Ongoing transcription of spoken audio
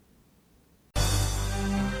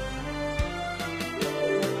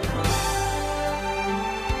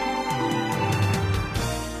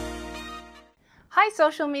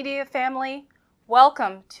social media family.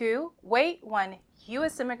 Welcome to Wait One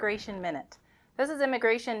U.S. Immigration Minute. This is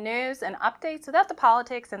immigration news and updates without the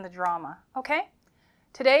politics and the drama, okay?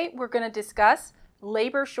 Today we're going to discuss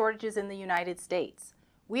labor shortages in the United States.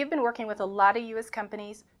 We have been working with a lot of U.S.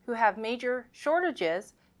 companies who have major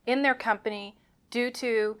shortages in their company due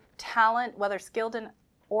to talent, whether skilled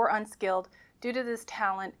or unskilled, due to this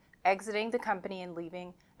talent exiting the company and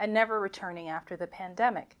leaving and never returning after the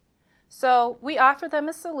pandemic. So we offer them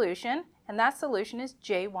a solution, and that solution is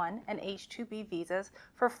J-1 and H-2B visas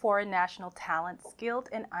for foreign national talent, skilled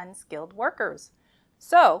and unskilled workers.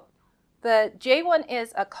 So the J-1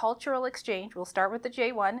 is a cultural exchange. We'll start with the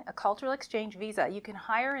J-1, a cultural exchange visa. You can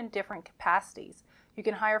hire in different capacities. You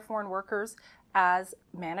can hire foreign workers as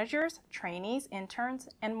managers, trainees, interns,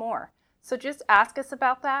 and more. So just ask us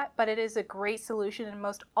about that, but it is a great solution and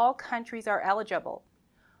most all countries are eligible.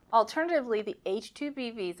 Alternatively, the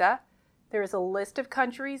H-2B visa, there is a list of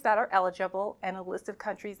countries that are eligible and a list of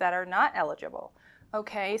countries that are not eligible.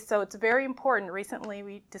 Okay, so it's very important. Recently,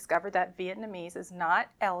 we discovered that Vietnamese is not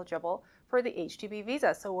eligible for the H-2B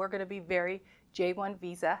visa, so we're going to be very J-1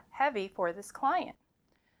 visa heavy for this client.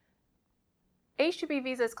 H-2B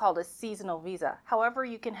visa is called a seasonal visa. However,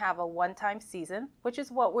 you can have a one-time season, which is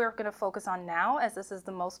what we're going to focus on now as this is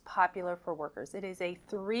the most popular for workers. It is a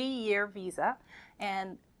 3-year visa,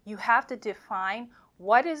 and you have to define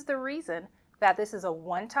what is the reason that this is a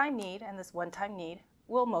one-time need, and this one-time need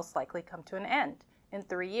will most likely come to an end in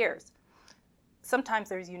 3 years. Sometimes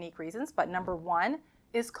there's unique reasons, but number 1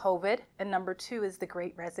 is COVID, and number 2 is the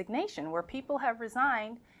Great Resignation, where people have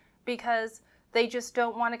resigned because they just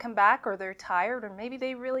don't want to come back, or they're tired, or maybe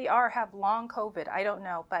they really have long COVID. I don't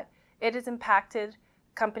know, but it has impacted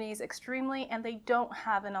companies extremely, and they don't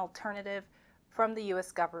have an alternative from the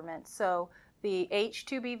U.S. government. So the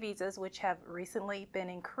H-2B visas, which have recently been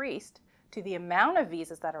increased to the amount of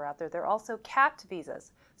visas that are out there, they're also capped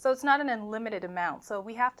visas. So it's not an unlimited amount. So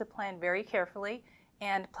we have to plan very carefully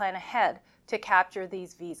and plan ahead to capture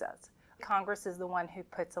these visas. Congress is the one who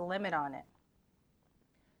puts a limit on it.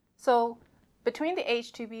 So between the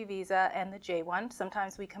H-2B visa and the J-1,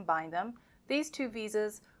 sometimes we combine them, these two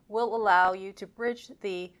visas will allow you to bridge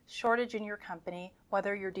the shortage in your company,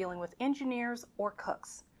 whether you're dealing with engineers or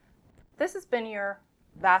cooks. This has been your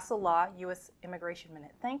Vassal Law U.S. Immigration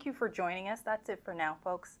Minute. Thank you for joining us. That's it for now,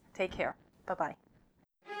 folks. Take care. Bye-bye.